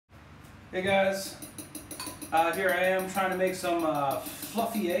Hey guys, here I am trying to make some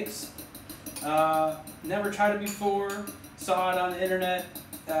fluffy eggs. Never tried it before, saw it on the internet,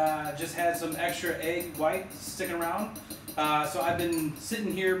 just had some extra egg white sticking around. So I've been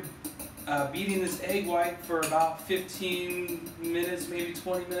sitting here beating this egg white for about 15 minutes, maybe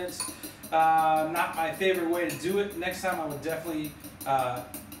 20 minutes. Not my favorite way to do it. Next time I would definitely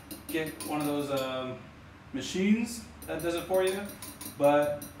get one of those machines that does it for you.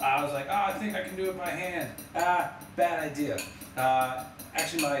 But I was like, oh, I think I can do it by hand. Bad idea.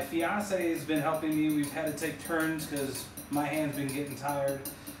 Actually, my fiance has been helping me. We've had to take turns because my hand's been getting tired.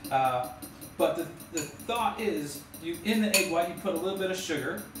 But the thought is, in the egg white, you put a little bit of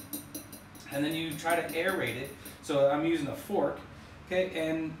sugar, and then you try to aerate it. So I'm using a fork, okay,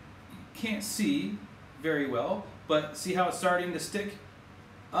 and you can't see very well, but see how it's starting to stick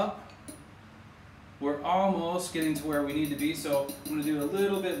up? We're almost getting to where we need to be, so I'm going to do it a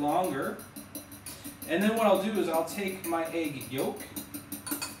little bit longer. And then what I'll do is I'll take my egg yolk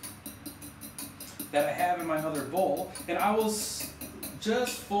that I have in my other bowl, and I will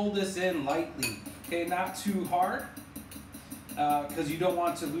just fold this in lightly, okay, not too hard, because you don't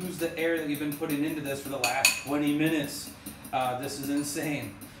want to lose the air that you've been putting into this for the last 20 minutes. This is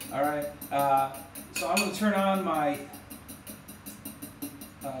insane. All right, so I'm going to turn on my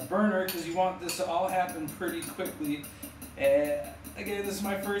burner because you want this to all happen pretty quickly. Again, this is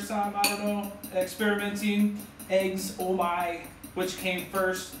my first time, I don't know, experimenting. Eggs, oh my, which came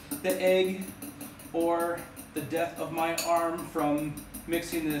first, the egg or the death of my arm from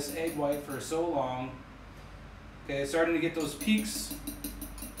mixing this egg white for so long. Okay, starting to get those peaks.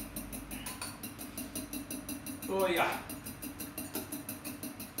 Oh yeah.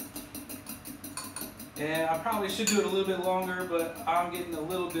 And I probably should do it a little bit longer, but I'm getting a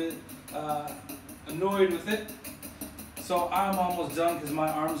little bit annoyed with it. So I'm almost done because my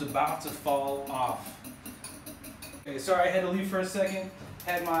arm's about to fall off. Okay, sorry I had to leave for a second.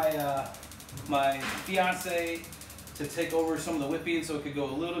 Had my my fiance to take over some of the whipping so it could go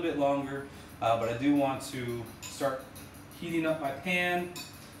a little bit longer. But I do want to start heating up my pan,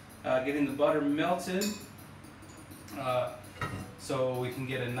 getting the butter melted, so we can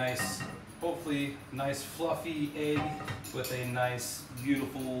get a nice, hopefully nice fluffy egg with a nice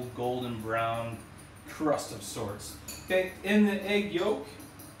beautiful golden brown crust of sorts. Okay, in the egg yolk,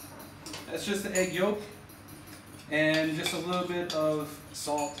 that's just the egg yolk and just a little bit of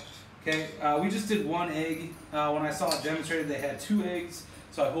salt. Okay, we just did one egg. When I saw it demonstrated, they had 2 eggs,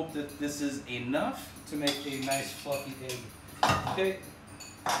 so I hope that this is enough to make a nice fluffy egg. Okay,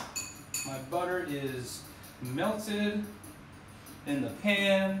 my butter is melted in the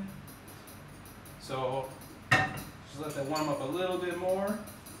pan, so just let that warm up a little bit more.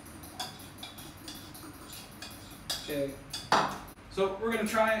 Okay, so we're gonna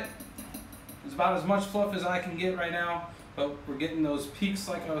try it. It's about as much fluff as I can get right now, but we're getting those peaks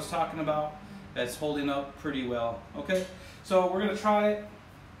like I was talking about. That's holding up pretty well. Okay, so we're gonna try it.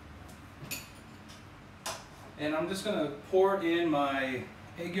 And I'm just gonna pour in my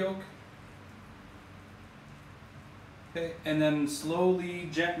egg yolk. Okay, and then slowly,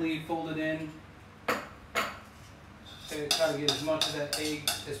 gently fold it in. Okay, try to get as much of that egg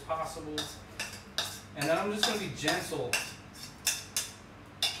as possible. And then I'm just gonna be gentle.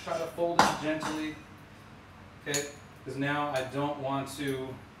 Try to fold it gently. Okay, because now I don't want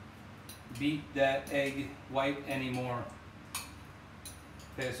to beat that egg white anymore.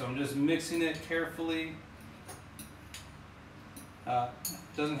 Okay, so I'm just mixing it carefully.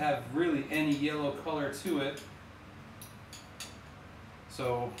 Doesn't have really any yellow color to it.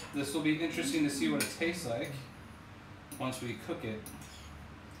 So this will be interesting to see what it tastes like once we cook it.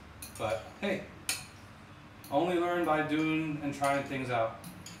 But hey, only learn by doing and trying things out.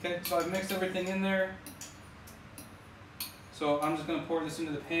 Okay, so I've mixed everything in there. So I'm just gonna pour this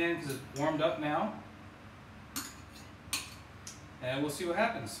into the pan because it's warmed up now. And we'll see what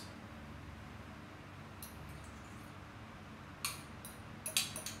happens.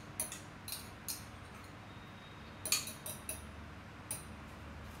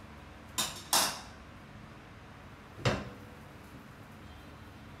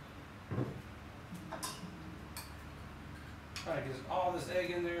 Try to get all this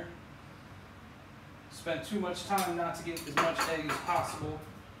egg in there. Spent too much time not to get as much egg as possible.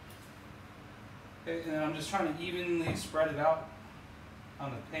 Okay, and I'm just trying to evenly spread it out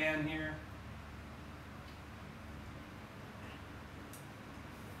on the pan here.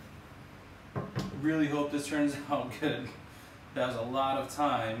 Really hope this turns out good. That was a lot of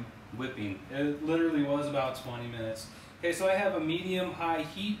time whipping. It literally was about 20 minutes. Okay, so I have a medium-high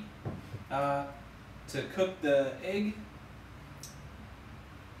heat to cook the egg.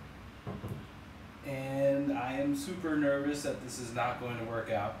 and I am super nervous that this is not going to work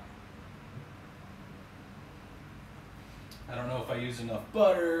out. I don't know if I use enough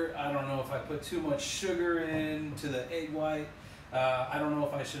butter. I don't know if I put too much sugar into the egg white. I don't know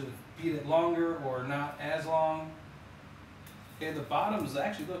if I should beat it longer or not as long. Okay, the bottom is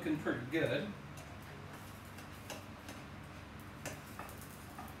actually looking pretty good.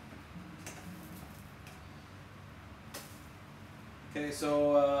 Okay,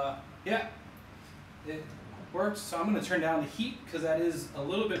 so yeah, it works. So I'm going to turn down the heat because that is a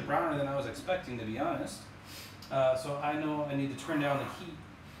little bit browner than I was expecting, to be honest. So I know I need to turn down the heat,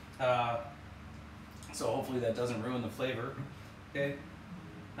 so hopefully that doesn't ruin the flavor, okay?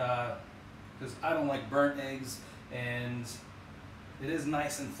 Because I don't like burnt eggs, and it is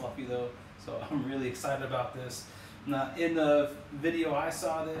nice and fluffy though, so I'm really excited about this. Now, in the video I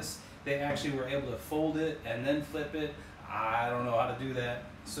saw this, they actually were able to fold it and then flip it. I don't know how to do that,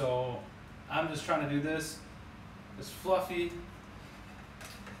 so I'm just trying to do this. It's fluffy.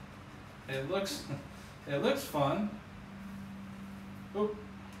 It looks fun. Oop.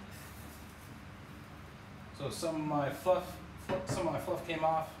 So some of my fluff came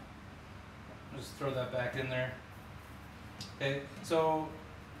off. Just throw that back in there. Okay, so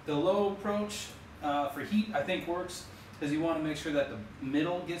the low approach for heat I think works because you want to make sure that the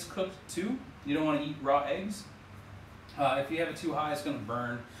middle gets cooked too. You don't want to eat raw eggs. If you have it too high, it's going to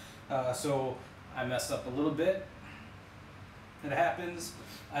burn. So I messed up a little bit. It happens.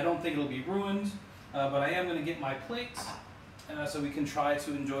 I don't think it'll be ruined, but I am going to get my plate so we can try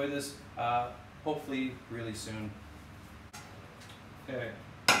to enjoy this hopefully really soon. Okay,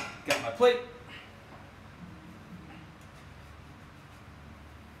 got my plate.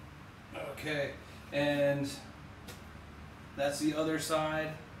 Okay, and that's the other side.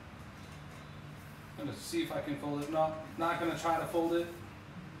 I'm going to see if I can fold it. No, not going to try to fold it.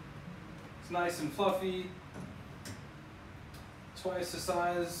 It's nice and fluffy. Twice the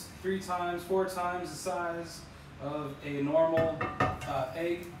size, 3 times, 4 times the size of a normal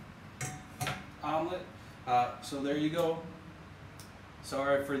egg omelet. So there you go.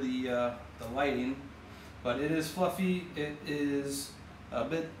 Sorry for the lighting, but it is fluffy. It is a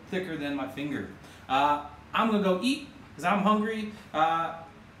bit thicker than my finger. I'm gonna go eat because I'm hungry.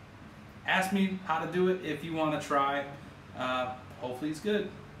 Ask me how to do it if you want to try. Hopefully it's good.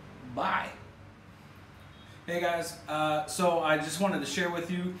 Bye. Hey guys, so I just wanted to share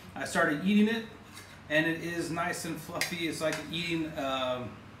with you, I started eating it and it is nice and fluffy. It's like eating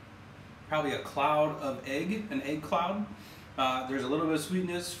probably a cloud of egg, an egg cloud. There's a little bit of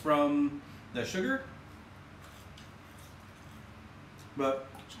sweetness from the sugar, but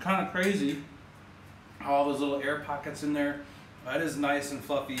it's kind of crazy how all those little air pockets in there. That is nice and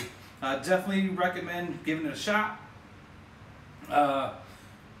fluffy. Definitely recommend giving it a shot.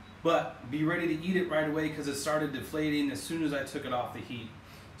 But be ready to eat it right away because it started deflating as soon as I took it off the heat.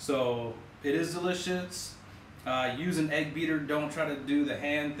 So it is delicious. Use an egg beater. Don't try to do the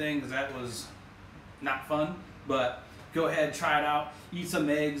hand thing because that was not fun. But go ahead, try it out. Eat some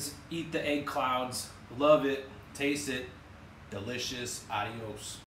eggs. Eat the egg clouds. Love it. Taste it. Delicious. Adios.